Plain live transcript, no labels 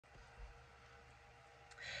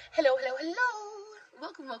Hello, hello, hello.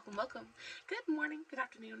 Welcome, welcome, welcome. Good morning, good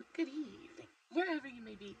afternoon, good evening, wherever you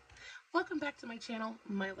may be. Welcome back to my channel,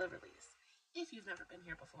 My Loverlies. If you've never been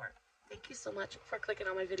here before, thank you so much for clicking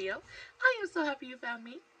on my video. I am so happy you found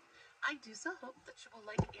me. I do so hope that you will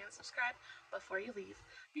like and subscribe before you leave.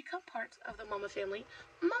 Become part of the Mama family.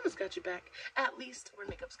 Mama's got your back, at least where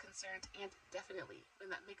makeup's concerned, and definitely when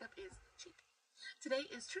that makeup is cheap. Today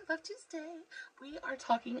is True Love Tuesday. We are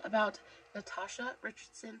talking about Natasha,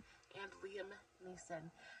 Richardson, and Liam Neeson.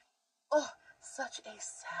 Oh, such a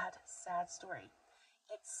sad, sad story.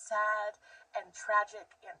 It's sad and tragic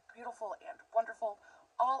and beautiful and wonderful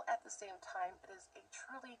all at the same time.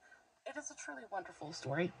 It is a truly wonderful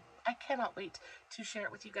story. I cannot wait to share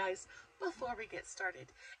it with you guys. Before we get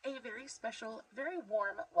started, a very special, very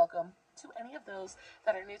warm welcome to any of those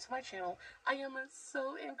that are new to my channel. I am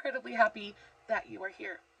so incredibly happy that you are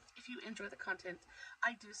here. If you enjoy the content,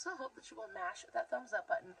 I do so hope that you will mash that thumbs up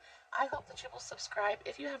button. I hope that you will subscribe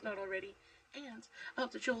if you have not already, and I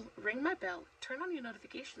hope that you'll ring my bell, turn on your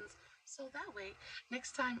notifications, so that way,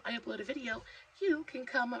 next time I upload a video, you can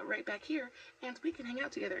come right back here and we can hang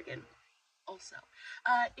out together again. Also,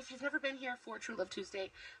 if you've never been here for True Love Tuesday,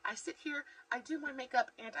 I sit here, I do my makeup,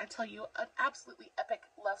 and I tell you an absolutely epic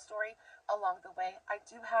love story along the way. I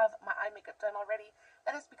do have my eye makeup done already.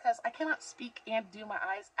 That is because I cannot speak and do my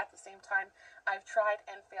eyes at the same time. I've tried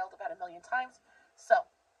and failed about 1,000,000 times. So,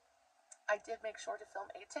 I did make sure to film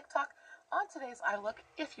a TikTok on today's eye look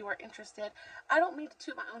if you are interested. I don't mean to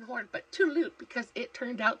toot my own horn, but toot because it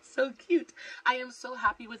turned out so cute. I am so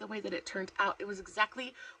happy with the way that it turned out. It was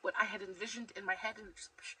exactly what I had envisioned in my head and it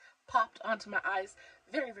just popped onto my eyes.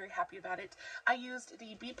 Very, very happy about it. I used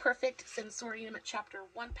the Be Perfect Sensorium Chapter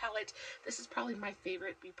 1 palette. This is probably my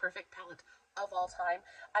favorite Be Perfect palette of all time.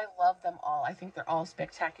 I love them all. I think they're all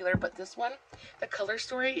spectacular, but this one, the color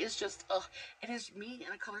story is just, it is me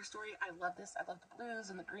in a color story. I love this. I love the blues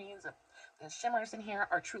and the greens and the shimmers in here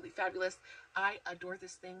are truly fabulous. I adore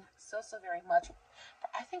this thing so, so very much.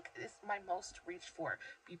 But I think it's my most reached for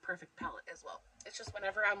Be Perfect palette as well. It's just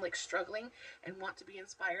whenever I'm like struggling and want to be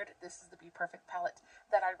inspired, this is the Be Perfect palette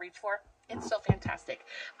that I reach for. It's so fantastic.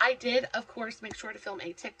 I did, of course, make sure to film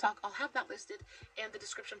a TikTok. I'll have that listed in the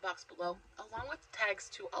description box below, along with tags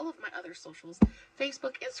to all of my other socials,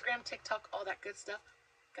 Facebook, Instagram, TikTok, all that good stuff.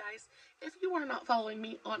 Guys, if you are not following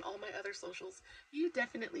me on all my other socials, you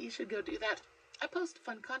definitely should go do that. I post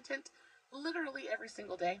fun content literally every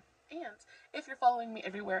single day. And if you're following me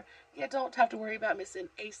everywhere, you don't have to worry about missing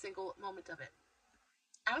a single moment of it.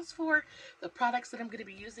 As for the products that I'm going to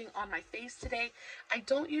be using on my face today, I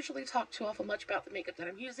don't usually talk too awful much about the makeup that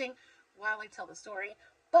I'm using while I tell the story,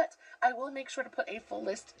 but I will make sure to put a full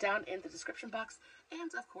list down in the description box.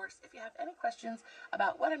 And of course, if you have any questions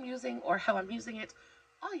about what I'm using or how I'm using it,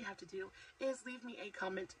 all you have to do is leave me a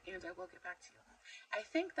comment and I will get back to you. I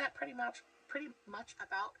think that pretty much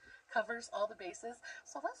about covers all the bases.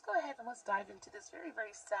 So let's go ahead and let's dive into this very,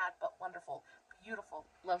 very sad but wonderful, beautiful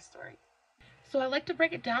love story. So I like to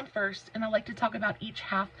break it down first, and I like to talk about each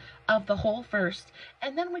half of the whole first,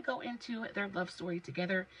 and then we go into their love story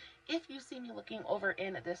together. If you see me looking over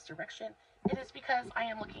in this direction, it is because I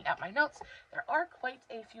am looking at my notes. There are quite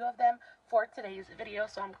a few of them for today's video,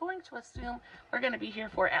 so I'm going to assume we're going to be here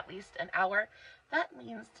for at least an hour. That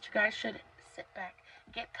means that you guys should sit back,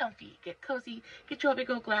 get comfy, get cozy, get you a big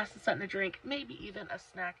old glass of something to drink, maybe even a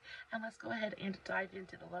snack, and let's go ahead and dive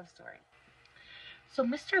into the love story. So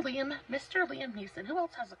Mr. Liam Neeson, who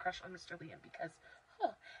else has a crush on Mr. Liam? Because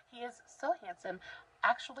he is so handsome,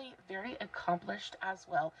 actually very accomplished as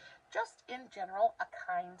well. Just in general, a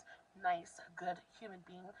kind, nice, good human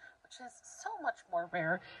being, which is so much more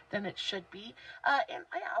rare than it should be. And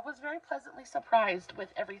I was very pleasantly surprised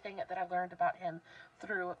with everything that I learned about him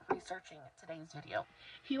through researching today's video.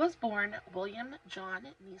 He was born William John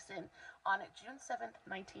Neeson on June 7th,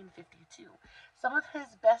 1952. Some of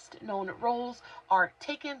his best known roles are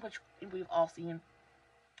Taken, which we've all seen.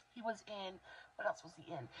 He was in, what else was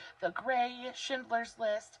he in? The Grey, Schindler's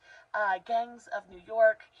List, Gangs of New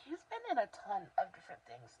York. He's been in a ton of different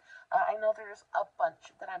things. I know there's a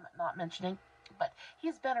bunch that I'm not mentioning, but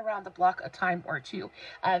he's been around the block a time or two.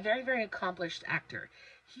 A very, very accomplished actor.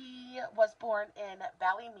 He was born in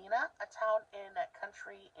Ballymena, a town in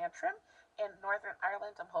County Antrim in Northern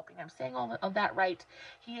Ireland. I'm hoping I'm saying all of that right.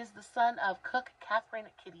 He is the son of cook Catherine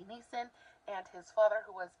Kitty Neeson, and his father,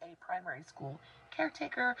 who was a primary school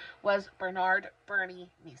caretaker, was Bernard Bernie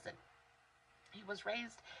Neeson. He was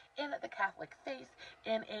raised in the Catholic faith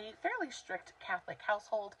in a fairly strict Catholic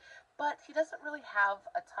household, but he doesn't really have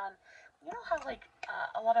a ton. You know how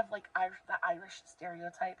a lot of the Irish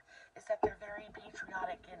stereotype is that they're very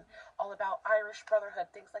patriotic and all about Irish brotherhood,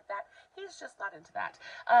 things like that. He's just not into that.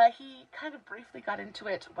 He kind of briefly got into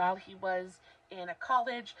it while he was in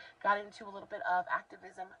college, got into a little bit of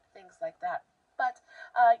activism, things like that. But,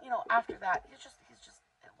 you know, after that, he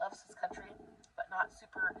loves his country, but not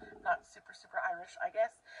super Irish, I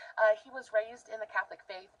guess. He was raised in the Catholic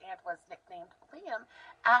faith and was nicknamed Liam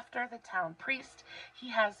after the town priest. He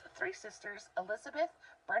has 3 sisters, Elizabeth,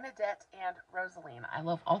 Bernadette, and Rosaline. I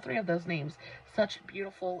love all 3 of those names. Such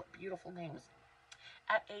beautiful, beautiful names.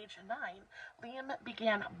 At age 9, Liam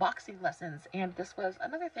began boxing lessons, and this was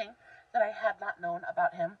another thing that I had not known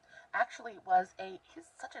about him. Actually, he's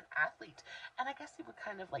such an athlete, and I guess you would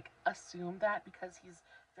kind of like assume that because he's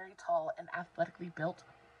very tall and athletically built,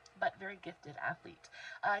 but very gifted athlete.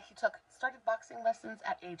 He started boxing lessons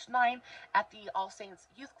at age 9 at the All Saints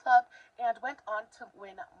Youth Club and went on to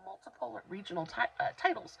win multiple regional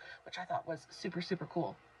titles, which I thought was super, super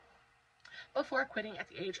cool, before quitting at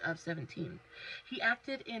the age of 17. He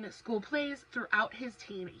acted in school plays throughout his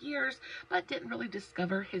teen years, but didn't really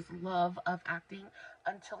discover his love of acting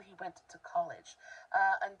until he went to college.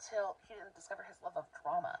 Until he didn't discover his love of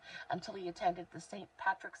drama until he attended the St.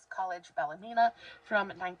 Patrick's College Ballymena from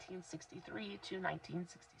 1963 to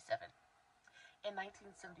 1967. In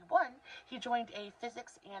 1971, he joined a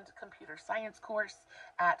physics and computer science course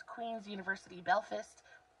at Queen's University Belfast,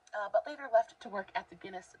 but later left to work at the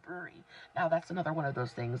Guinness Brewery. Now, that's another one of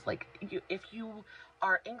those things, like, if you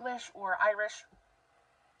are English or Irish,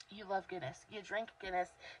 you love Guinness. You drink Guinness.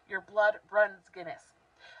 Your blood runs Guinness.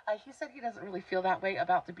 He said he doesn't really feel that way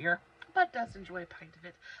about the beer, but does enjoy a pint of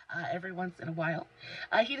it every once in a while.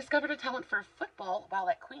 He discovered a talent for football while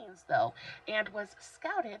at Queen's, though, and was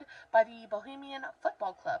scouted by the Bohemian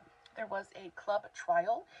Football Club. There was a club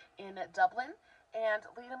trial in Dublin, and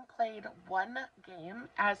Liam played 1 game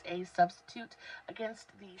as a substitute against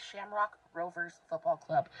the Shamrock Rovers Football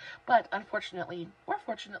Club, but unfortunately, or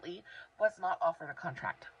fortunately, was not offered a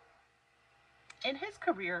contract. In his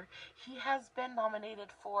career, he has been nominated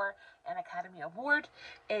for an Academy Award,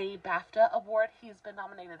 a BAFTA Award. He's been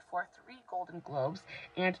nominated for 3 Golden Globes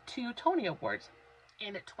and 2 Tony Awards.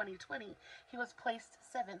 In 2020, he was placed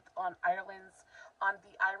 7th on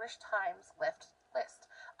the Irish Times list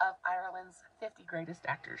of Ireland's 50 greatest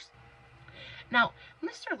actors. Now,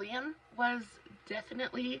 Mr. Liam was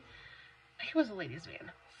he was a ladies'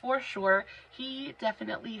 man. For sure, he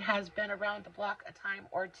definitely has been around the block a time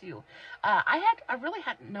or two. I really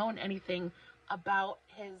hadn't known anything about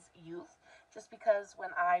his youth, just because when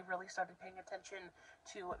I really started paying attention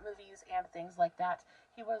to movies and things like that,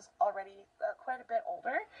 he was already quite a bit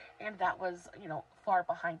older, and that was, far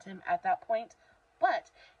behind him at that point. But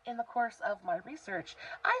in the course of my research,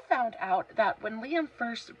 I found out that when Liam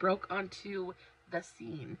first broke onto the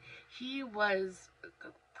scene, he was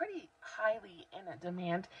pretty highly in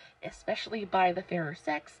demand, especially by the fairer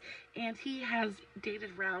sex, and he has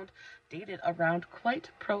dated around quite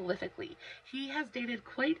prolifically. He has dated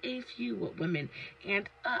quite a few women, and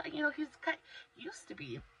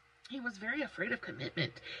he was very afraid of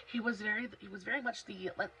commitment. He was very much the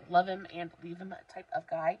love him and leave him type of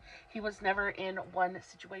guy. He was never in one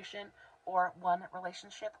situation or one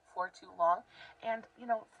relationship for too long, and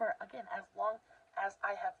for again as long as I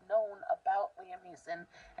have known about Liam Neeson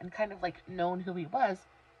and kind of known who he was,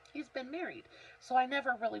 he's been married. So I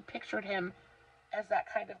never really pictured him as that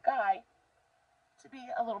kind of guy to be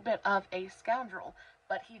a little bit of a scoundrel,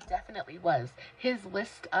 but he definitely was. His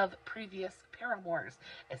list of previous paramours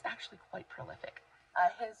is actually quite prolific.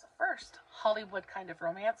 His first Hollywood kind of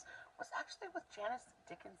romance was actually with Janice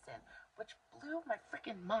Dickinson, which blew my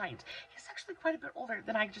freaking mind. He's actually quite a bit older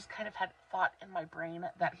than I just kind of had thought in my brain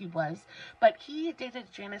that he was, but he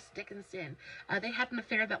dated Janice Dickinson. They had an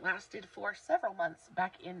affair that lasted for several months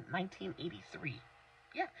back in 1983.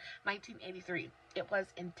 Yeah, 1983. It was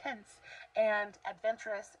intense and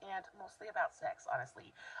adventurous and mostly about sex,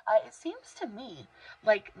 honestly. It seems to me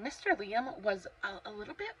like Mr. Liam was a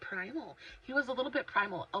little bit primal. He was a little bit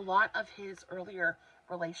primal. A lot of his earlier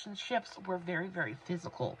relationships were very, very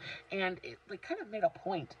physical, and it kind of made a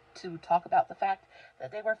point to talk about the fact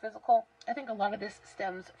that they were physical. I think a lot of this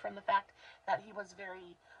stems from the fact that he was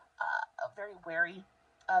very wary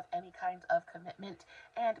of any kind of commitment,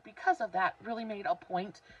 and because of that really made a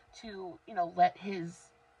point to let his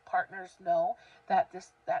partners know that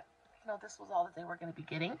this was all that they were going to be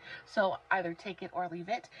getting, so either take it or leave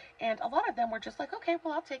it. And a lot of them were just like, okay,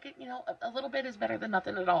 well, I'll take it, a little bit is better than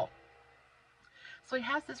nothing at all. So he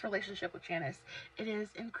has this relationship with Janice. It is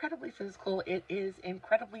incredibly physical. It is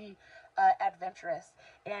incredibly adventurous.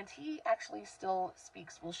 And she actually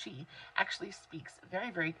speaks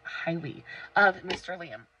very, very highly of Mr.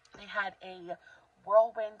 Liam. They had a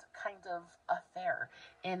whirlwind kind kind of affair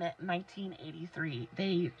in 1983.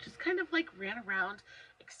 They just kind of like ran around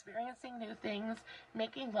experiencing new things,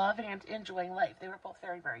 making love and enjoying life. They were both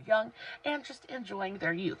very, very young and just enjoying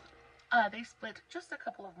their youth. They split just a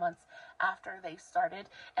couple of months after they started,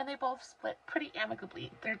 and they both split pretty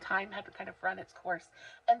amicably. Their time had kind of run its course,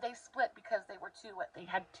 and they split because they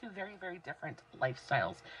had two very, very different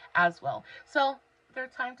lifestyles as well. So their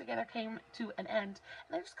time together came to an end,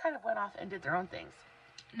 and they just kind of went off and did their own things.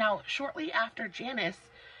 Now, shortly after Janice,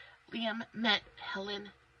 Liam met Helen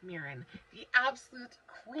Mirren, the absolute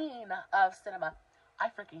queen of cinema. I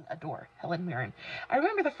freaking adore Helen Mirren. I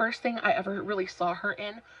remember the first thing I ever really saw her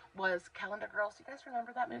in was Calendar Girls. Do you guys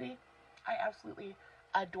remember that movie? I absolutely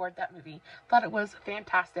adored that movie. Thought it was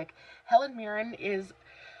fantastic. Helen Mirren is,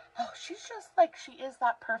 she's just like, she is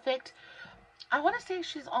that perfect. I want to say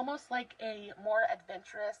she's almost like a more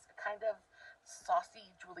adventurous, kind of saucy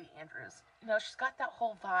Julie Andrews. You know, she's got that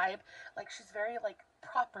whole vibe. Like, she's very, like,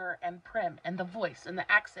 proper and prim, and the voice and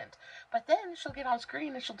the accent. But then she'll get on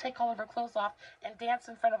screen and she'll take all of her clothes off and dance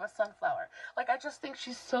in front of a sunflower. Like, I just think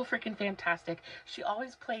she's so freaking fantastic. She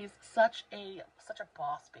always plays such a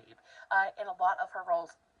boss babe in a lot of her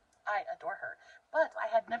roles. I adore her. But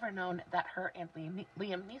I had never known that her and Liam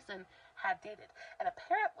Neeson had dated. And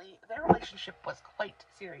apparently their relationship was quite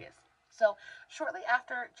serious. So, shortly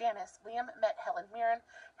after Janice, Liam met Helen Mirren.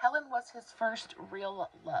 Helen was his first real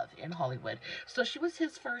love in Hollywood. So she was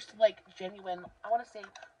his first, like, genuine, I want to say,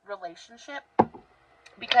 relationship.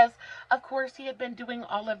 Because, of course, he had been doing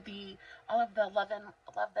all of the love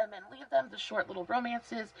them and leave them, the short little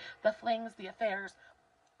romances, the flings, the affairs.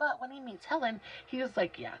 But when he meets Helen, he was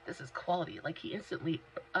like, yeah, this is quality. Like, he instantly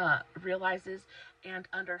realizes and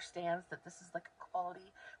understands that this is like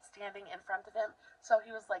quality standing in front of him. So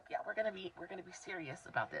he was like, yeah, we're gonna be serious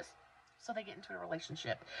about this. So they get into a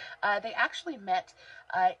relationship. They actually met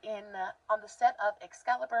on the set of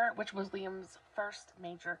Excalibur, which was Liam's first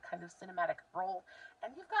major kind of cinematic role.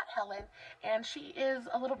 And you've got Helen, and she is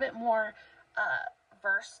a little bit more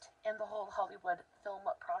versed in the whole Hollywood film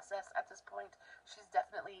process at this point. She's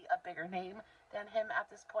definitely a bigger name than him at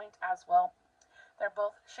this point as well. They're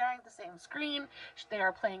both sharing the same screen. They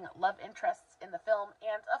are playing love interests in the film.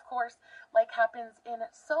 And, of course, like happens in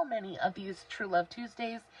so many of these True Love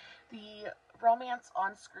Tuesdays, the romance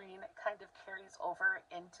on screen kind of carries over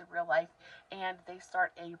into real life, and they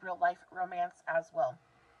start a real-life romance as well.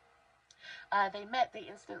 They met, they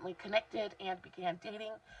instantly connected, and began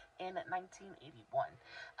dating in 1981.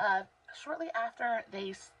 Shortly after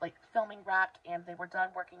filming wrapped and they were done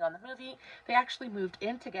working on the movie, they actually moved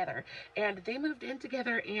in together. And they moved in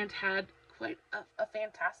together and had quite a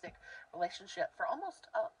fantastic relationship for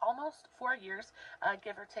almost 4 years,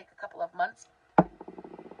 give or take a couple of months.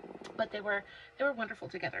 But they were wonderful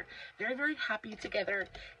together. Very, very happy together,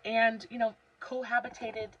 and, you know,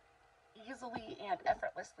 cohabitated easily and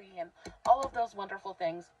effortlessly and all of those wonderful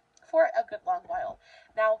things for a good long while.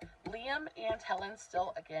 Now, Liam and Helen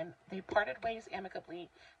still, again, they parted ways amicably.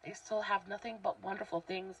 They still have nothing but wonderful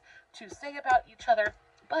things to say about each other.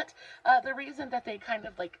 But the reason that they kind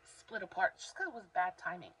of like split apart just because it was bad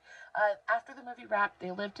timing. After the movie wrapped,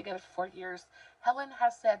 they lived together for 4 years. Helen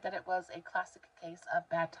has said that it was a classic case of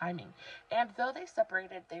bad timing. And though they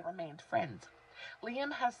separated, they remained friends.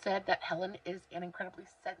 Liam has said that Helen is an incredibly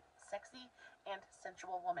sexy and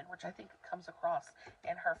sensual woman, which I think comes across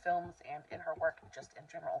in her films and in her work just in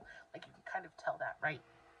general. Like, you can kind of tell that, right?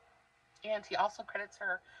 And he also credits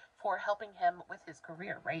her for helping him with his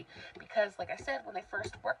career, right? Because, like I said, when they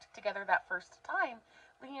first worked together that first time,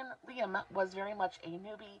 Liam was very much a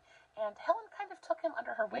newbie, and Helen kind of took him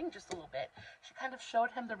under her wing just a little bit. She kind of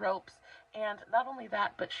showed him the ropes, and not only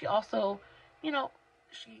that, but she also, you know,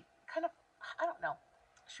 she kind of, I don't know,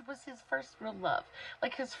 she was his first real love,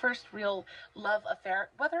 like his first real love affair,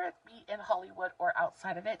 whether it be in Hollywood or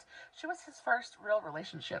outside of it. She was his first real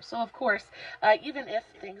relationship. So, of course, even if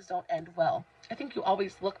things don't end well, I think you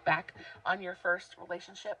always look back on your first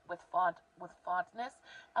relationship with fondness,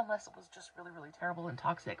 unless it was just really, really terrible and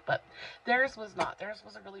toxic. But theirs was not. Theirs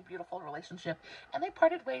was a really beautiful relationship, and they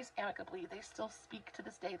parted ways amicably. They still speak to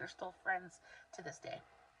this day. They're still friends to this day.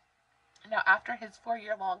 Now, after his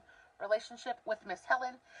 4-year-long relationship with Miss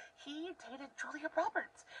Helen, he dated Julia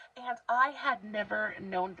Roberts, and I had never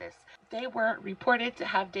known this. They were reported to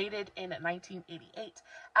have dated in 1988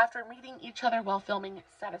 after meeting each other while filming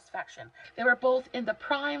Satisfaction. They were both in the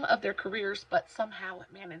prime of their careers, but somehow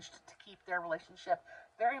managed to keep their relationship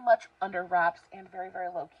very much under wraps and very, very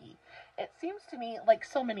low-key. It seems to me, like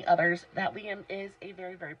so many others, that Liam is a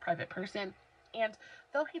very, very private person, and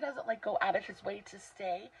though he doesn't go out of his way to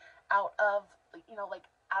stay out of,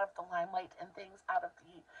 out of the limelight and things, out of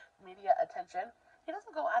the media attention, he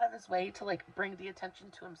doesn't go out of his way to like bring the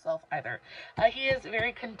attention to himself either. He is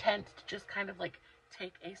very content to just kind of like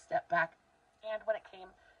take a step back. And when it came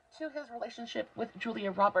to his relationship with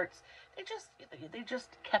Julia Roberts, they just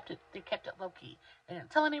kept it low key. They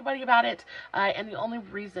didn't tell anybody about it. And the only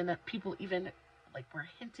reason that people even like were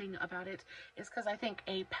hinting about it is because I think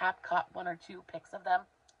a pap caught one or two pics of them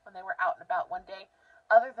when they were out and about one day.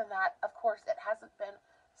 Other than that, of course, it hasn't been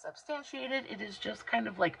substantiated. It is just kind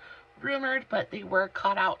of like rumored, but they were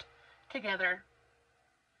caught out together,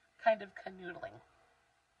 kind of canoodling.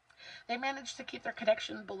 They managed to keep their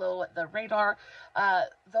connection below the radar.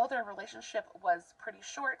 Though their relationship was pretty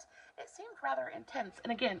short, it seemed rather intense.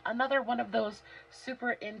 And again, another one of those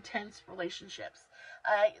super intense relationships.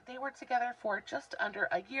 They were together for just under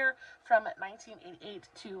a year, from 1988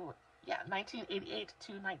 to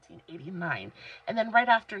 1989. And then right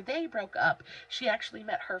after they broke up, she actually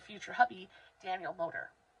met her future hubby, Daniel Motor.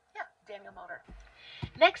 Yeah, Daniel Motor.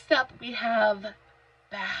 Next up, we have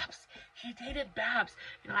Babs. He dated Babs.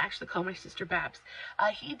 You know, I actually call my sister Babs.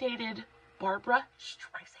 He dated Barbara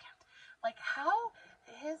Streisand. Like, how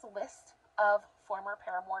his list of former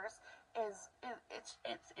paramours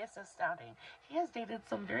it's astounding. He has dated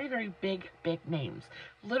some very, very big names,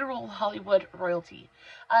 literal Hollywood royalty.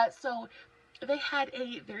 So they had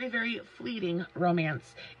a very, very fleeting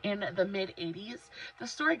romance in the mid-80s. The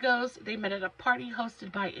story goes they met at a party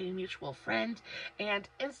hosted by a mutual friend, and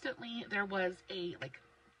instantly there was a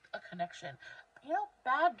connection. You know,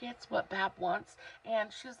 Bab gets what Bab wants,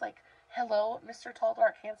 and she's like, "Hello, Mr. Tall,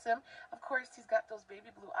 Dark, Handsome." Of course, he's got those baby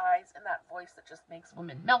blue eyes and that voice that just makes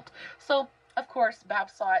women melt. So, of course, Bab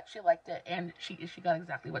saw it, she liked it, and she got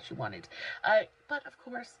exactly what she wanted. But, of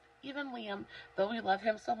course, even Liam, though we love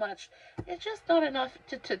him so much, it's just not enough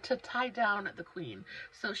to tie down the queen.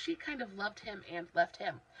 So she kind of loved him and left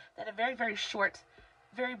him. They had a very, very short,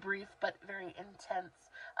 very brief, but very intense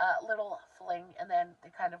little fling, and then they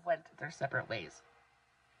kind of went their separate ways.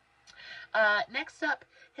 Next up,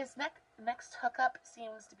 his next hookup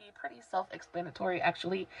seems to be pretty self-explanatory,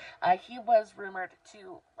 actually. He was rumored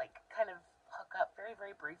to, kind of hook up very,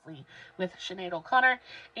 very briefly with Sinead O'Connor,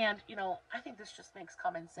 and, you know, I think this just makes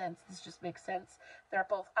common sense. This just makes sense. They're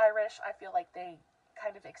both Irish. I feel like they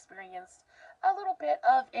kind of experienced a little bit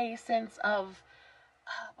of a sense of,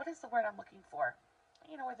 what is the word I'm looking for?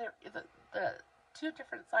 You know, where the two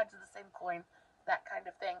different sides of the same coin, that kind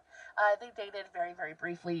of thing. They dated very, very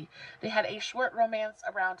briefly. They had a short romance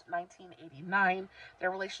around 1989.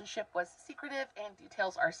 Their relationship was secretive, and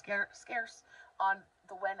details are scarce on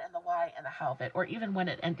the when and the why and the how of it, or even when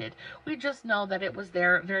it ended. We just know that it was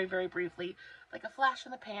there very, very briefly, like a flash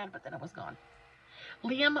in the pan, but then it was gone.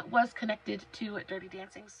 Liam was connected to Dirty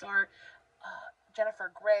Dancing star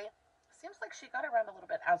Jennifer Grey. Seems like she got around a little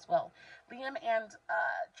bit as well. Liam and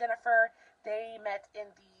Jennifer, they met in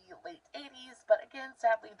the late 80s, but again,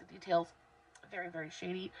 sadly, the details very, very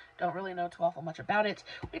shady. Don't really know too awful much about it.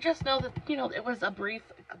 We just know that, you know, it was a brief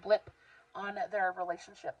blip on their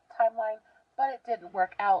relationship timeline, but it didn't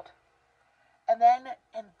work out. And then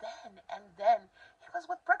he was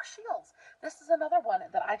with Brooke Shields. This is another one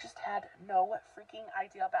that I just had no freaking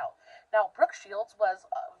idea about. Now, Brooke Shields was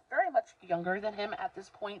very much younger than him at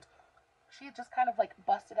this point. She just kind of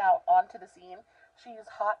busted out onto the scene. She's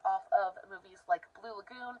hot off of movies like Blue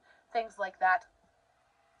Lagoon, things like that.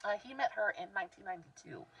 He met her in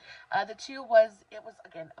 1992. It was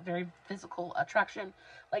again a very physical attraction.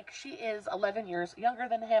 She is 11 years younger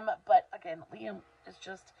than him, but again, Liam is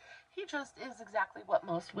he just is exactly what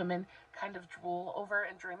most women kind of drool over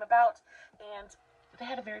and dream about. And they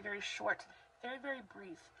had a very, very short, very, very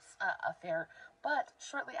brief affair. But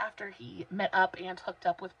shortly after he met up and hooked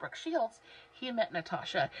up with Brooke Shields, he met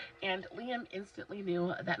Natasha, and Liam instantly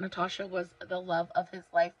knew that Natasha was the love of his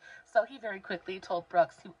life. So he very quickly told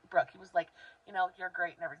Brooke, he was like, you know, you're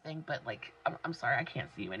great and everything, but I'm sorry, I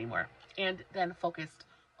can't see you anymore. And then focused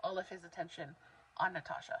all of his attention on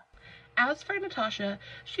Natasha. As for Natasha,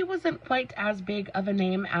 she wasn't quite as big of a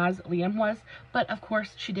name as Liam was, but of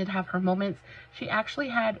course she did have her moments. She actually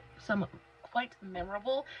had some quite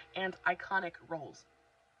memorable and iconic roles.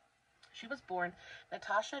 She was born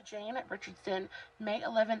Natasha Jane Richardson, May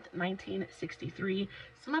 11th, 1963.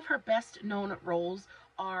 Some of her best known roles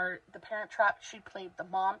are The Parent Trap. She played the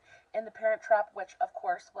mom in The Parent Trap, which of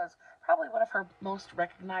course was probably one of her most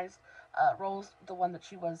recognized roles, the one that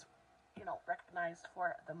she was, you know, recognized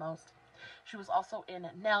for the most. She was also in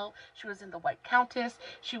Nell. She was in The White Countess.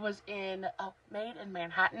 She was in Maid in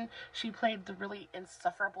Manhattan. She played the really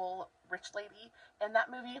insufferable rich lady in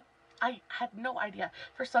that movie. I had no idea.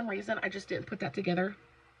 For some reason, I just didn't put that together.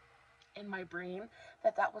 in my brain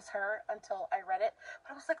that that was her until I read it.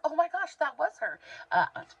 But I was like, oh my gosh, that was her.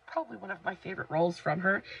 It's probably one of my favorite roles from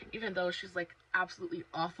her, even though she's like absolutely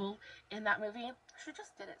awful in that movie. She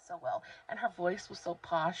just did it so well, and her voice was so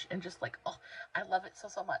posh and just like, oh, I love it so,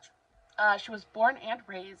 so much. She was born and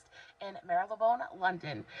raised in Marylebone,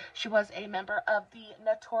 London. She was a member of the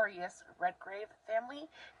notorious Redgrave family,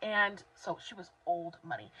 and so she was old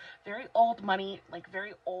money. Very old money, like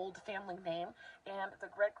very old family name. And the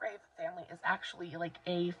Redgrave family is actually like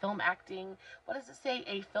a film acting, what does it say?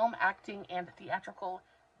 A film acting and theatrical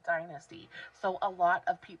dynasty. So a lot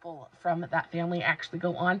of people from that family actually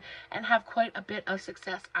go on and have quite a bit of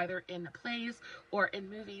success either in plays or in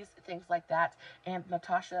movies, things like that. And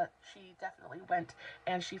Natasha, she definitely went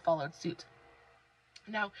and she followed suit.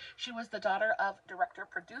 Now, she was the daughter of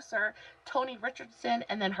director-producer Tony Richardson,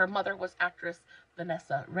 and then her mother was actress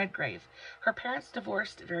Vanessa Redgrave. Her parents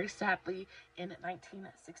divorced very sadly in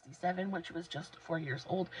 1967 when she was just 4 years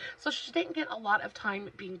old, so she didn't get a lot of time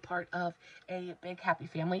being part of a big happy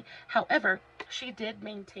family. However, she did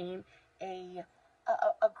maintain a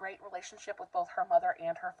great relationship with both her mother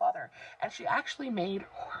and her father, and she actually made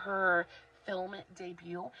her film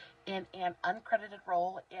debut in an uncredited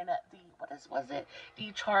role in the was it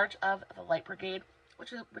the Charge of the Light Brigade,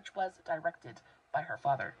 which was directed by her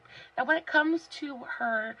father. Now, when it comes to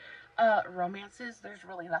her romances, there's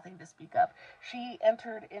really nothing to speak of. She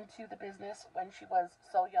entered into the business when she was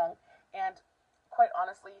so young, and quite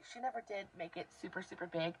honestly, she never did make it super, super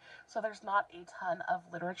big, so there's not a ton of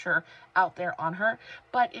literature out there on her,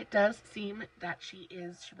 but it does seem that she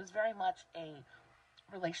was very much a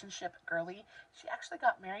relationship girly. She actually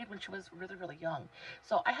got married when she was really, really young.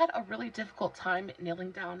 So I had a really difficult time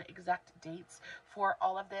nailing down exact dates for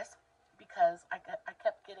all of this because I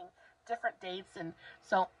kept getting different dates, and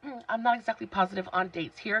so I'm not exactly positive on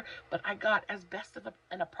dates here, but I got as best of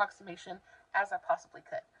an approximation as I possibly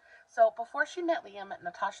could. So before she met Liam,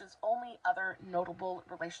 Natasha's only other notable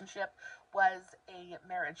relationship was a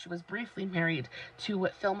marriage. She was briefly married to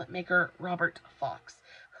filmmaker Robert Fox,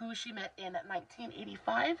 who she met in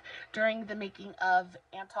 1985 during the making of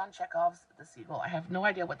Anton Chekhov's The Seagull. I have no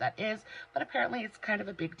idea what that is, but apparently it's kind of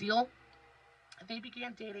a big deal. They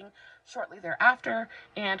began dating shortly thereafter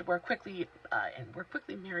and were quickly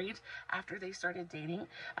married after they started dating.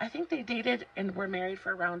 I think they dated and were married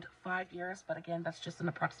for around 5 years, but again, that's just an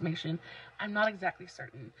approximation. I'm not exactly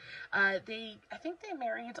certain. I think they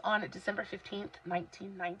married on December 15th,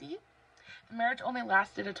 1990. The marriage only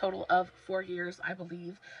lasted a total of 4 years, I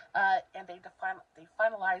believe, and they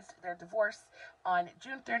finalized their divorce on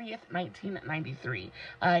June 30th, 1993.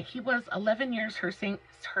 He was 11 years her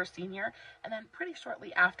senior, and then pretty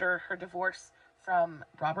shortly after her divorce from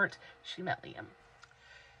Robert, she met Liam.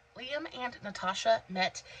 Liam and Natasha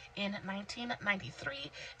met in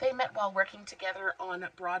 1993. They met while working together on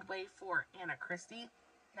Broadway for Anna Christie.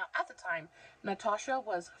 Now, at the time, Natasha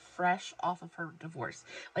was fresh off of her divorce.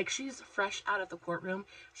 Like, she's fresh out of the courtroom.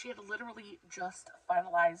 She had literally just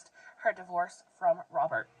finalized her divorce from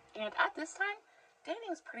Robert. And at this time,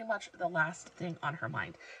 dating is pretty much the last thing on her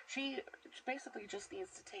mind. She basically just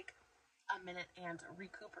needs to take a minute and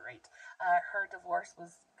recuperate. Her divorce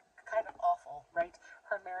was kind of awful, right?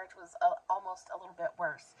 Her marriage was almost a little bit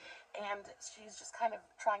worse, and she's just kind of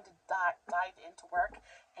trying to dive into work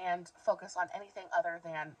and focus on anything other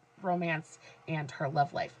than romance and her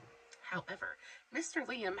love life. However, Mr.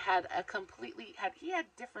 Liam had a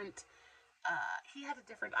different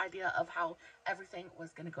idea of how everything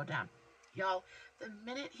was going to go down. Y'all, the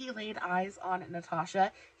minute he laid eyes on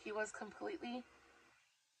Natasha, he was completely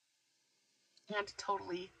and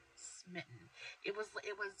totally smitten. It was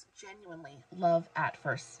genuinely love at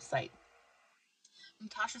first sight.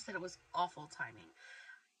 Natasha said it was awful timing.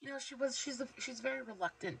 You know, she's very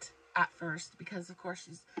reluctant at first because of course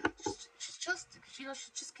she's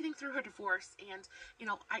just getting through her divorce, and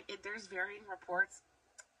there's varying reports.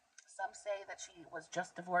 Some say that she was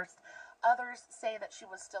just divorced. Others say that she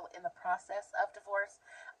was still in the process of divorce.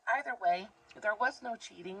 Either way, there was no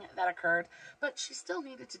cheating that occurred, but she still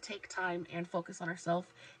needed to take time and focus on herself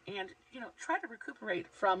and, try to recuperate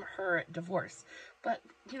from her divorce. But,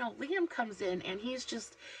 Liam comes in and he's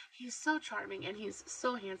so charming and he's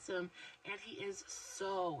so handsome and he is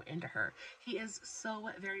so into her. He is so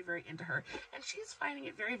very, very into her. And she's finding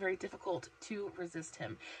it very, very difficult to resist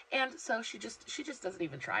him. And so she just doesn't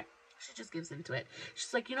even try. She just gives into it.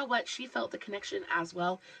 She's like, you know what? She felt the connection as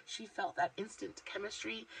well. She felt that instant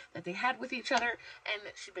chemistry that they had with each other. And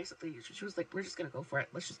she was like, we're just going to go for it.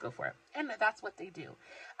 Let's just go for it. And that's what they do.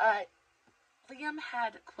 Liam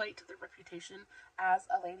had quite the reputation as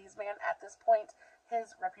a ladies' man at this point.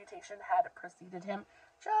 His reputation had preceded him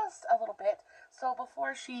just a little bit. So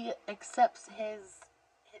before she accepts his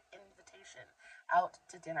invitation out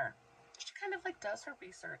to dinner, she kind of like does her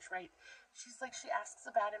research, right? She's like, she asks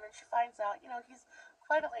about him and she finds out, you know, he's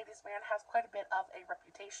quite a ladies' man, has quite a bit of a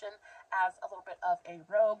reputation as a little bit of a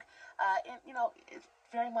rogue, and, you know, it's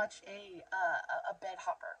very much a bed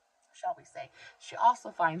hopper, shall we say. She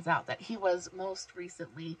also finds out that he was most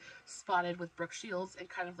recently spotted with Brooke Shields and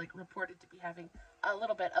kind of like reported to be having a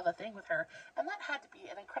little bit of a thing with her, and that had to be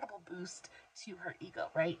an incredible boost to her ego,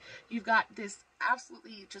 right? You've got this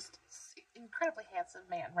absolutely just incredibly handsome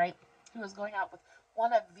man, right, who is going out with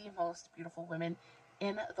one of the most beautiful women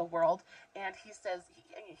in the world, and he says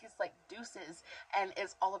he's like deuces, and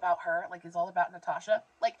it's all about her, like it's all about Natasha.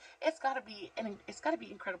 Like it's got to be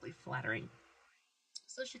incredibly flattering.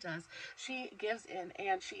 So she does. She gives in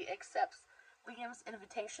and she accepts Liam's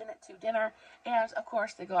invitation to dinner, and of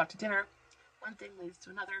course they go out to dinner. One thing leads to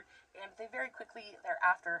another, and they very quickly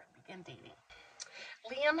thereafter begin dating.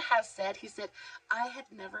 Liam has said, he said, I had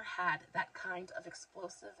never had that kind of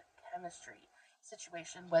explosive chemistry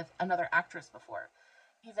situation with another actress before.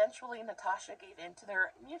 Eventually, Natasha gave in to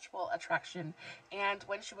their mutual attraction, and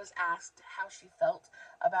when she was asked how she felt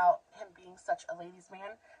about him being such a ladies'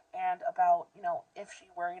 man, and about, you know, if she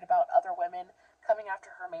worried about other women coming after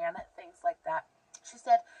her man, things like that, she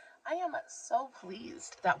said, I am so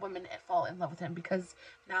pleased that women fall in love with him because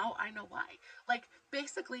now I know why. Like,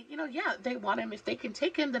 basically, you know, yeah, they want him. If they can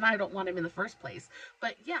take him, then I don't want him in the first place.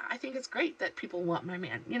 But yeah, I think it's great that people want my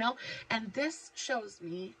man, you know? And this shows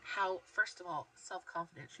me how, first of all,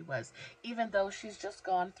 self-confident she was. Even though she's just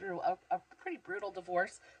gone through a pretty brutal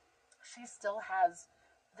divorce, she still has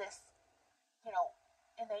this, you know,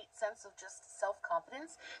 innate sense of just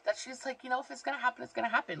self-confidence that she's like, you know, if it's gonna happen, it's gonna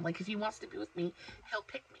happen. Like, if he wants to be with me, he'll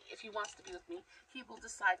pick me. If he wants to be with me, he will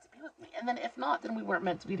decide to be with me. And then if not, then we weren't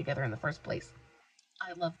meant to be together in the first place.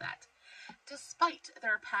 I love that. Despite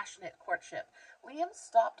their passionate courtship, Liam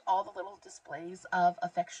stopped all the little displays of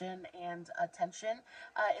affection and attention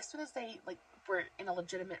as soon as they were in a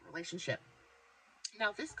legitimate relationship.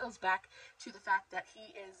 Now, this goes back to the fact that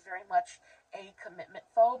he is very much a commitment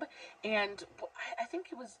phobe, and I think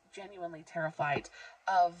he was genuinely terrified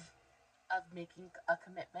of making a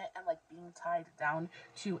commitment and like being tied down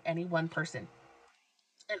to any one person.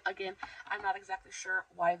 And again, I'm not exactly sure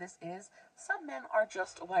why this is. Some men are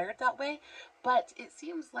just wired that way, but it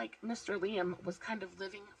seems like Mr. Liam was kind of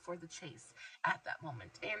living for the chase at that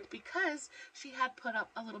moment. And because she had put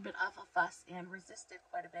up a little bit of a fuss and resisted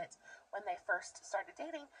quite a bit when they first started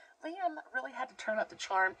dating, Liam really had to turn up the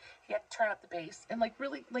charm. He had to turn up the bass and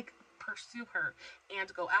really pursue her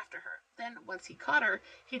and go after her. Then once he caught her,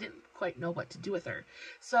 he didn't quite know what to do with her.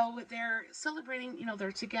 So they're celebrating, you know,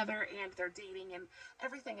 they're together and they're dating and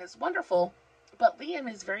everything is wonderful. But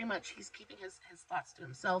Liam is very much, he's keeping his thoughts to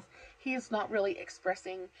himself. He's not really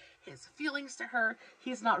expressing his feelings to her.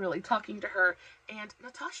 He's not really talking to her. And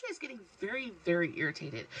Natasha is getting very, very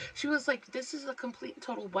irritated. She was like, this is a complete and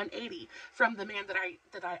total 180 from the man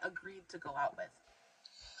that I agreed to go out with.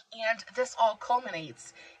 And this all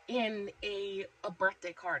culminates in a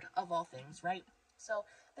birthday card of all things, right? So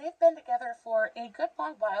they've been together for a good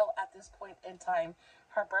long while at this point in time.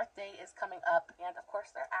 Her birthday is coming up, and of course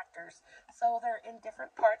they're actors, so they're in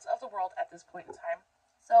different parts of the world at this point in time.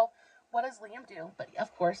 So what does Liam do? But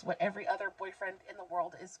of course, what every other boyfriend in the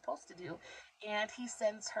world is supposed to do, and he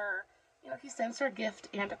sends her, you know, he sends her a gift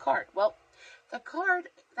and a card. Well, the card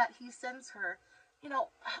that he sends her, you know,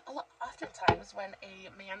 oftentimes when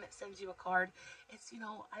a man sends you a card, it's, you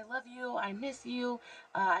know, I love you, I miss you,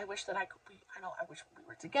 I wish that I wish we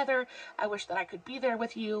were together, I wish that I could be there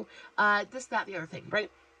with you, this, that, the other thing,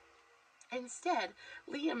 right? Instead,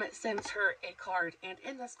 Liam sends her a card, and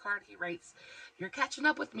in this card he writes, you're catching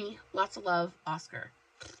up with me, lots of love, Oscar.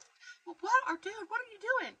 Well, dude, what are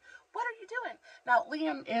you doing? What are you doing? Now,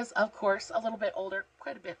 Liam is, of course, a little bit older,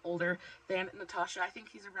 quite a bit older than Natasha. I think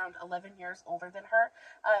he's around 11 years older than her.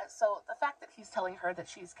 So the fact that he's telling her that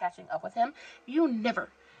she's catching up with him, you never,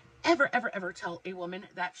 ever, ever, ever tell a woman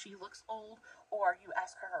that she looks old, or you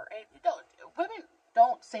ask her age. Women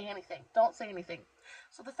don't say anything. Don't say anything.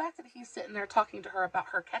 So the fact that he's sitting there talking to her about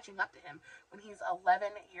her catching up to him when he's 11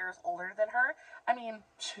 years older than her, I mean,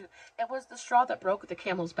 it was the straw that broke the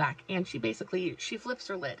camel's back, and she flips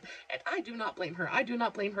her lid. And I do not blame her. I do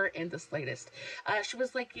not blame her in the slightest. She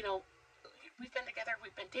was like, you know, we've been together,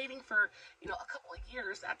 we've been dating for, you know, a couple of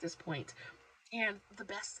years at this point. And the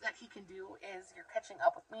best that he can do is, you're catching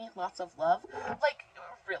up with me, lots of love. Like,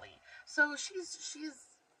 really. So she's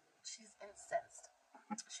incensed.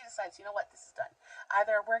 she decides, you know what, this is done.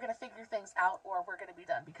 Either we're going to figure things out or we're going to be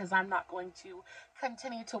done, because I'm not going to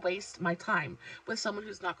continue to waste my time with someone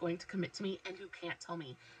who's not going to commit to me and who can't tell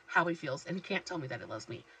me how he feels and can't tell me that he loves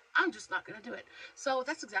me. I'm just not going to do it. So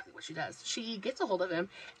that's exactly what she does. She gets a hold of him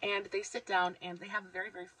and they sit down and they have a very,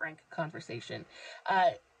 very frank conversation.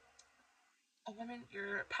 A woman,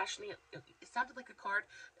 you're passionate. It sounded like a card.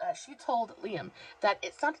 She told Liam that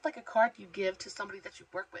it sounded like a card you give to somebody that you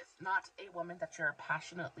work with, not a woman that you're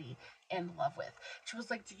passionately in love with. She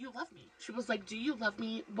was like, "Do you love me?" She was like, "Do you love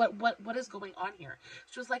me? What is going on here?"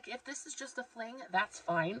 She was like, "If this is just a fling, that's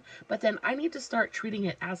fine, but then I need to start treating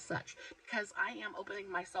it as such, because I am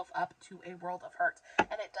opening myself up to a world of hurt,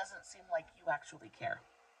 and it doesn't seem like you actually care."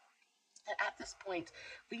 And at this point,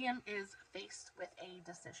 Liam is faced with a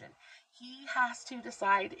decision. He has to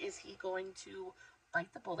decide, is he going to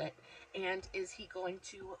bite the bullet, and is he going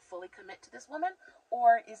to fully commit to this woman,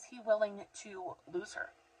 or is he willing to lose her?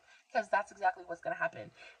 Because that's exactly what's going to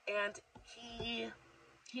happen. And he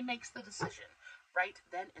makes the decision right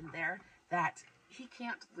then and there that he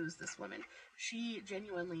can't lose this woman. She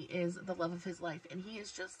genuinely is the love of his life, and he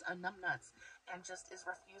is just a numbnuts and just is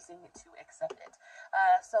refusing to accept it.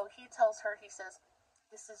 So he tells her, he says,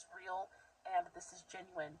 "This is real, and this is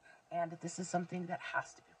genuine, and this is something that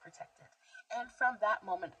has to be protected." And from that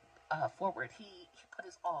moment forward, he put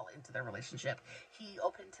his all into their relationship. He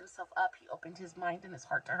opened himself up, he opened his mind and his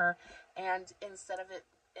heart to her, and instead of it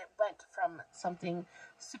went from something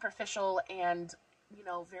superficial and, you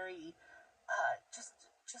know, very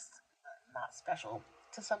just not special,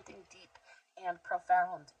 to something deep and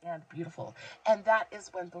profound and beautiful. And that is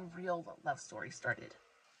when the real love story started.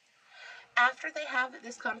 After they have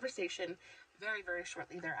this conversation, very, very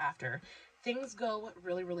shortly thereafter, things go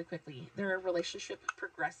really, really quickly. Their relationship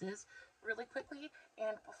progresses really quickly,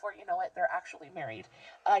 and before you know it, they're actually married.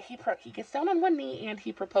 He gets down on one knee and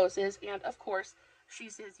he proposes, and of course, she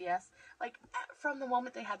says yes. Like, from the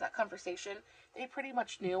moment they had that conversation, they pretty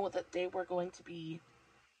much knew that they were going to be,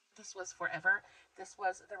 this was forever. This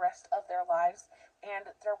was the rest of their lives. And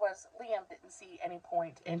Liam didn't see any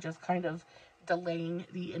point in just kind of delaying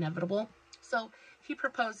the inevitable. So he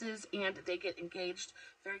proposes and they get engaged.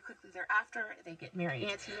 Very quickly thereafter, they get married.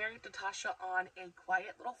 And he married Natasha on a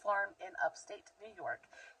quiet little farm in upstate New York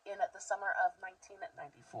in the summer of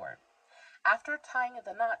 1994. After tying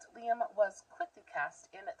the knot, Liam was quickly cast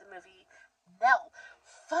in the movie Nell.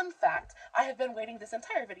 Fun fact, I have been waiting this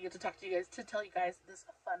entire video to tell you guys this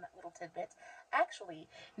fun little tidbit. Actually,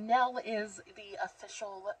 Nell is the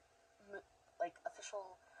official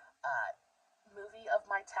movie of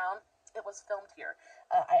my town. It was filmed here.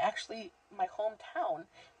 My hometown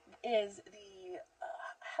is the,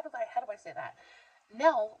 how do I say that?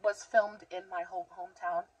 Nell was filmed in my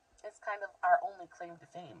hometown. It's kind of our only claim to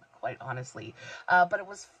fame, quite honestly. But it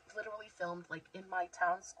was literally filmed, like, in my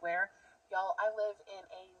town square. Y'all, I live in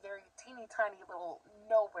a very teeny tiny little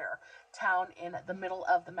nowhere town in the middle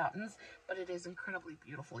of the mountains, but it is incredibly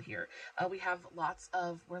beautiful here.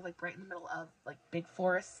 We're like right in the middle of like big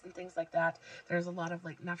forests and things like that. There's a lot of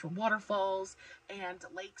like natural waterfalls and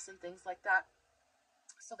lakes and things like that.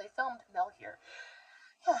 So they filmed Nell here.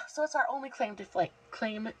 Yeah, so it's our only claim to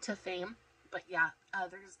fame. But yeah,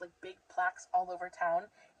 there's like big plaques all over town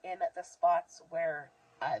in the spots where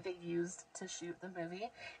they used to shoot the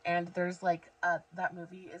movie, and there's like that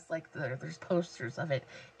movie is like there's posters of it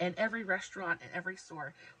in every restaurant and every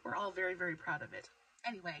store. We're all very, very proud of it.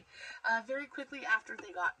 Anyway, very quickly after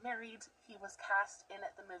they got married, he was cast in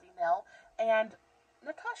the movie Nell, and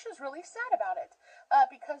Natasha's really sad about it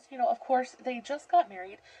because, you know, of course, they just got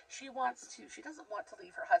married. She doesn't want to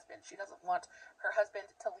leave her husband. She doesn't want her husband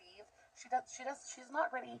to leave. She's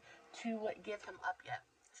not ready to give him up yet.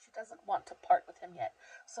 She doesn't want to part with him yet.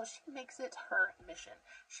 So she makes it her mission.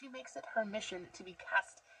 She makes it her mission to be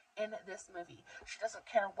cast in this movie. She doesn't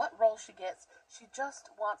care what role she gets. She just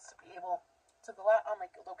wants to be able to go out on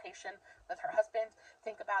like a location with her husband.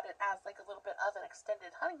 Think about it as like a little bit of an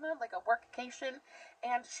extended honeymoon, like a workcation,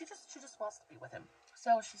 and she just wants to be with him.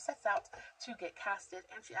 So she sets out to get casted,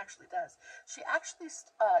 and she actually does. She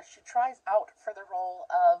tries out for the role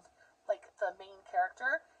of like the main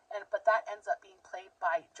character, but that ends up being played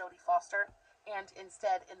by Jodie Foster. And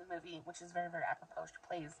instead, in the movie, which is very, very apropos, she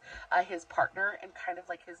plays his partner and kind of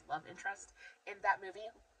like his love interest in that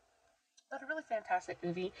movie. But a really fantastic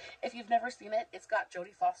movie. If you've never seen it, it's got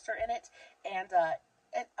Jodie Foster in it, and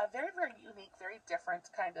a very, very unique, very different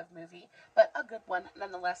kind of movie, but a good one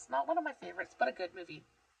nonetheless. Not one of my favorites, but a good movie.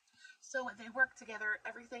 So they work together.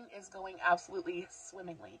 Everything is going absolutely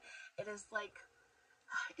swimmingly. It is like,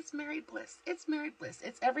 it's married bliss. It's married bliss.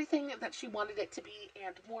 It's everything that she wanted it to be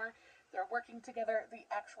and more. They're working together. The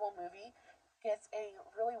actual movie gets a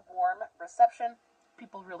really warm reception.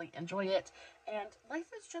 People really enjoy it, and life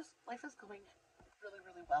is going really,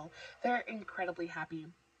 really well. They're incredibly happy.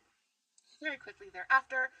 Very quickly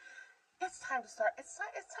thereafter, it's time to start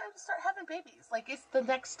having babies. Like,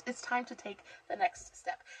 it's time to take the next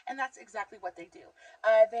step, and that's exactly what they do.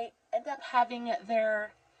 They end up having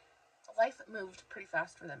their life moved pretty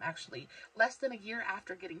fast for them, actually. Less than a year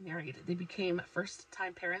after getting married, they became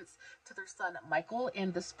first-time parents to their son Michael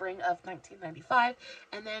in the spring of 1995,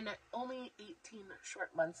 and then only 18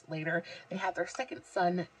 short months later, they had their second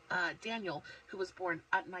son, Daniel, who was born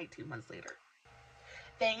at 19 months later.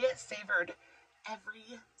 They savored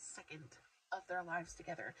every second of their lives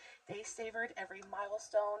together. They savored every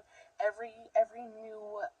milestone, every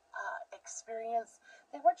new experience.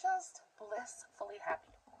 They were just blissfully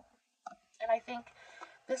happy. And I think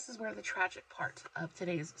this is where the tragic part of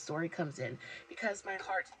today's story comes in, because my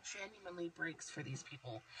heart genuinely breaks for these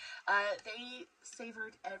people. They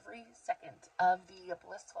savored every second of the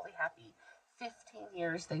blissfully happy 15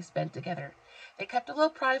 years they spent together. They kept a low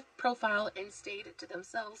profile and stayed to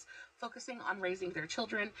themselves, focusing on raising their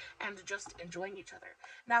children and just enjoying each other.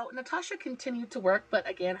 Now, Natasha continued to work, but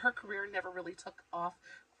again, her career never really took off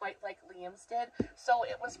quite like Liam's did, so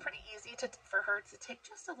it was pretty easy for her to take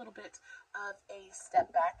just a little bit of a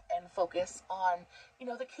step back and focus on,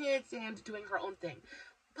 the kids and doing her own thing.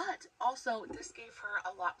 But also, this gave her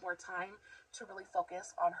a lot more time to really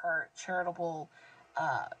focus on her charitable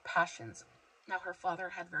passions. Now, her father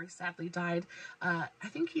had very sadly died. I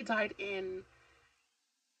think he died in,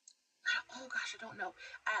 oh gosh, I don't know.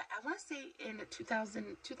 I want to say in 2000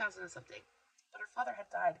 and something. But her father had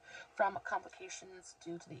died from complications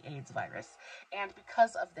due to the AIDS virus. And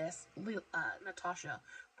because of this, Natasha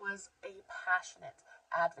was a passionate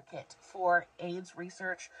advocate for AIDS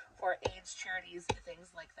research, for AIDS charities,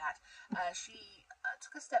 things like that. She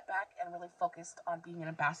took a step back and really focused on being an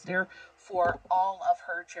ambassador for all of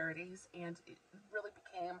her charities, and it really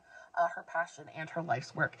became her passion and her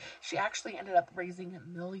life's work. She actually ended up raising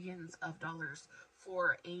millions of dollars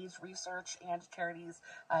for AIDS research and charities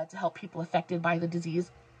to help people affected by the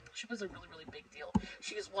disease. She was a really, really big deal.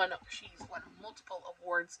 She's won multiple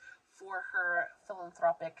awards for her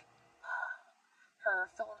philanthropic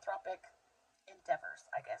endeavors,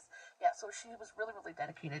 I guess. Yeah, so she was really, really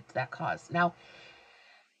dedicated to that cause. Now,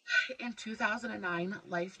 in 2009,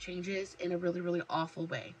 life changes in a really, really awful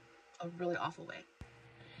way. A really awful way.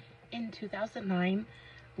 In 2009,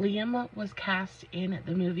 Liam was cast in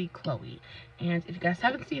the movie Chloe, and if you guys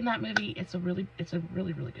haven't seen that movie, it's a really,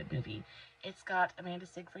 really good movie. It's got Amanda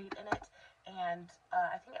Seyfried in it, and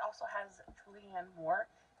I think it also has Julianne Moore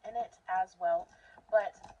in it as well,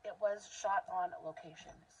 but it was shot on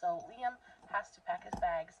location. So Liam has to pack his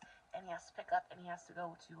bags, and he has to pick up, and he has to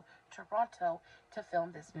go to Toronto to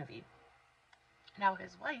film this movie. Now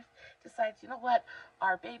his wife decides, you know what,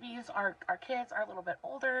 our babies, our kids are a little bit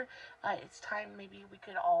older, it's time maybe we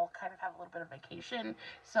could all kind of have a little bit of vacation.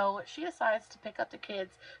 So she decides to pack up the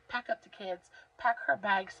kids, pack her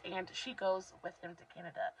bags, and she goes with him to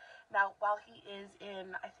Canada. Now, while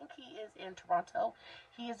I think he is in Toronto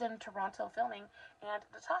filming, and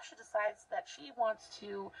Natasha decides that she wants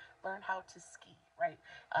to learn how to ski, right?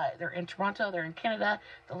 They're in Toronto, they're in Canada,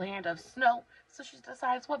 the land of snow, so she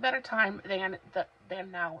decides what better time than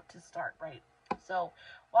now to start, right? So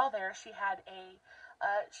while there, she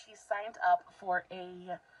signed up for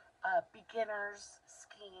a beginner's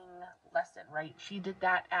skiing lesson, right? She did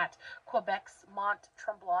that at Quebec's Mont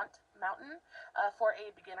Tremblant Mountain for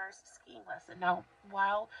a beginner's skiing lesson. Now,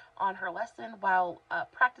 while on her lesson,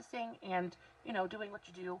 practicing and doing what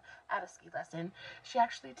you do at a ski lesson, she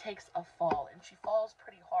actually takes a fall, and she falls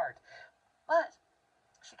pretty hard. But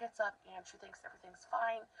she gets up and she thinks everything's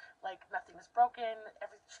fine, like nothing is broken,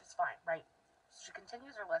 she's fine, right? So she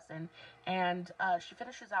continues her lesson, and she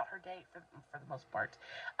finishes out her day for the most part.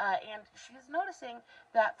 And she's noticing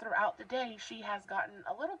that throughout the day, she has gotten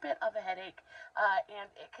a little bit of a headache, and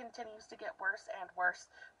it continues to get worse and worse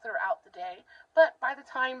throughout the day. But by the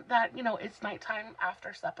time that, it's nighttime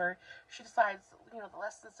after supper, she decides, the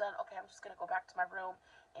lesson's done, okay, I'm just going to go back to my room,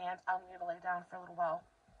 and I'm going to lay down for a little while.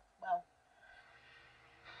 Well,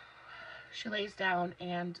 she lays down,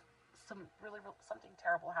 and something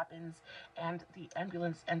terrible happens, and the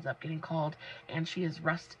ambulance ends up getting called, and she is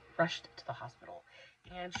rushed to the hospital.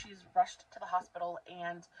 And she's rushed to the hospital,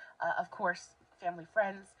 and of course, family,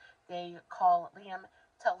 friends, they call Liam,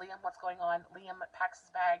 tell Liam what's going on. Liam packs his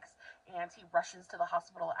bags, and he rushes to the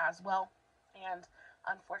hospital as well. And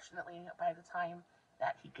unfortunately, by the time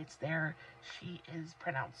that he gets there, she is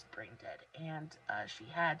pronounced brain dead, and she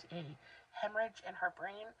had a hemorrhage in her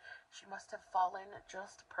brain. She must have fallen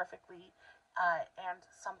just perfectly, and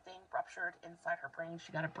something ruptured inside her brain.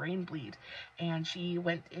 She got a brain bleed, and she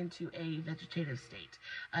went into a vegetative state.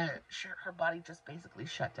 Her body just basically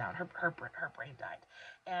shut down. Her brain died,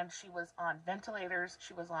 and she was on ventilators.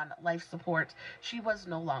 She was on life support. She was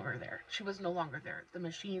no longer there. She was no longer there. The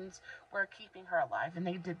machines were keeping her alive, and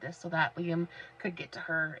they did this so that Liam could get to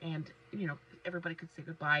her, and everybody could say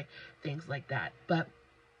goodbye, things like that. But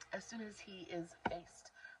as soon as he is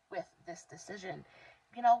faced with this decision,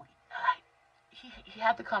 he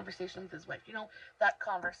had the conversation with his wife. That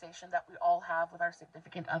conversation that we all have with our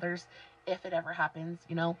significant others, if it ever happens.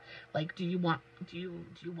 Like, do you want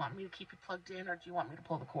me to keep you plugged in, or do you want me to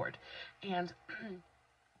pull the cord? And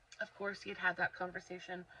of course, he had that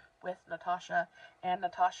conversation with Natasha, and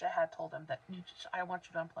Natasha had told him that I want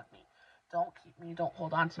you to unplug me. Don't keep me. Don't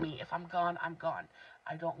hold on to me. If I'm gone, I'm gone.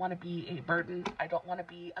 I don't want to be a burden. I don't want to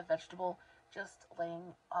be a vegetable just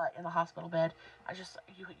laying in the hospital bed.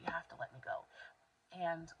 You have to let me go.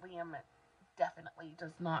 And Liam definitely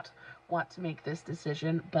does not want to make this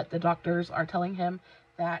decision, but the doctors are telling him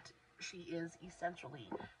that she's essentially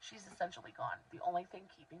gone. The only thing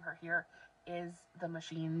keeping her here is the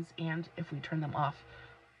machines, and if we turn them off,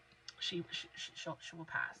 she will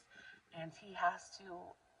pass. And he has to,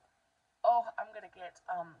 I'm gonna get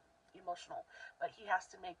emotional, but he has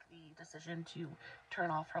to make the decision to turn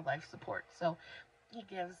off her life support. So he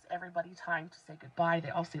gives everybody time to say goodbye. They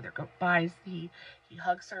all say their goodbyes. He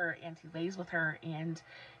hugs her, and he lays with her, and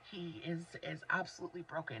he is absolutely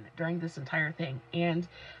broken during this entire thing. And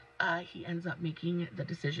he ends up making the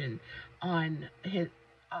decision on his,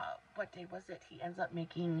 what day was it? He ends up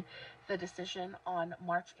making the decision on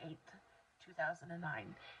March 8th,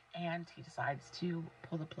 2009. And he decides to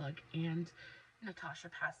pull the plug, and Natasha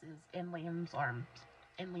passes in Liam's arms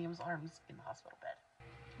in the hospital bed.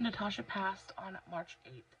 Natasha passed on March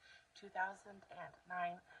 8th,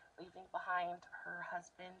 2009, leaving behind her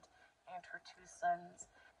husband and her two sons,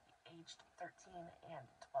 aged 13 and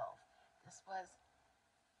 12.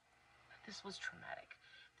 This was traumatic.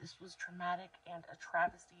 This was traumatic and a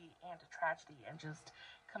travesty and a tragedy, and just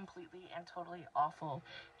completely and totally awful.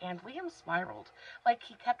 And Liam spiraled. Like,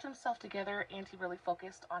 he kept himself together, and he really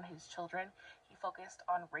focused on his children. He focused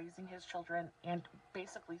on raising his children, and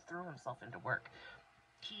basically threw himself into work.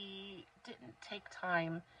 He didn't take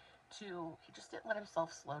time he just didn't let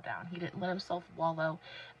himself slow down. He didn't let himself wallow,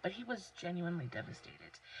 but he was genuinely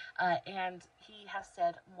devastated. And he has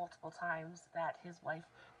said multiple times that his wife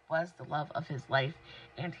was the love of his life,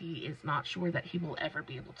 and he is not sure that he will ever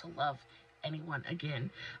be able to love anyone again.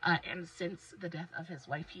 And since the death of his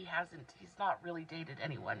wife, he's not really dated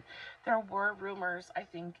anyone. There were rumors, I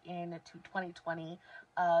think, in 2020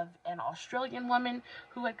 of an Australian woman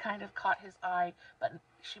who had kind of caught his eye, but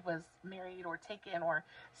she was married or taken or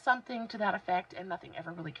something to that effect, and nothing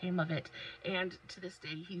ever really came of it. And to this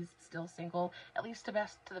day, he's still single, at least to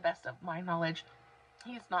the best of my knowledge.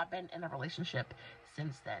 He's not been in a relationship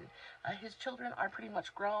since then. His children are pretty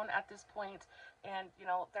much grown at this point, and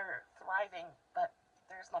they're thriving, but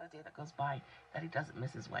there's not a day that goes by that he doesn't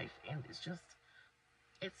miss his wife. And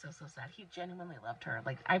it's so sad. He genuinely loved her.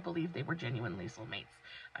 Like, I believe they were genuinely soulmates.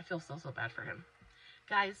 I feel so bad for him.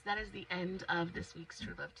 Guys, that is the end of this week's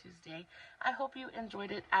True Love Tuesday. I hope you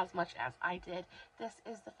enjoyed it as much as I did. This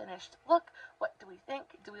is the finished look. What do we think?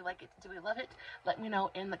 Do we like it? Do we love it? Let me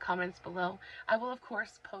know in the comments below. I will, of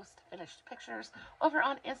course, post finished pictures over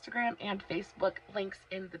on Instagram and Facebook. Links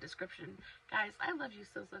in the description. Guys, I love you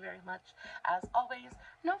so very much. As always,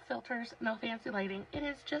 no filters, no fancy lighting. It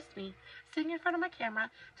is just me sitting in front of my camera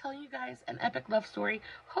telling you guys an epic love story,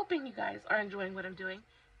 hoping you guys are enjoying what I'm doing.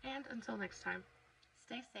 And until next time,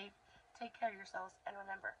 stay safe, take care of yourselves, and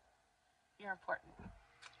remember, you're important.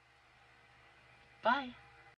 Bye.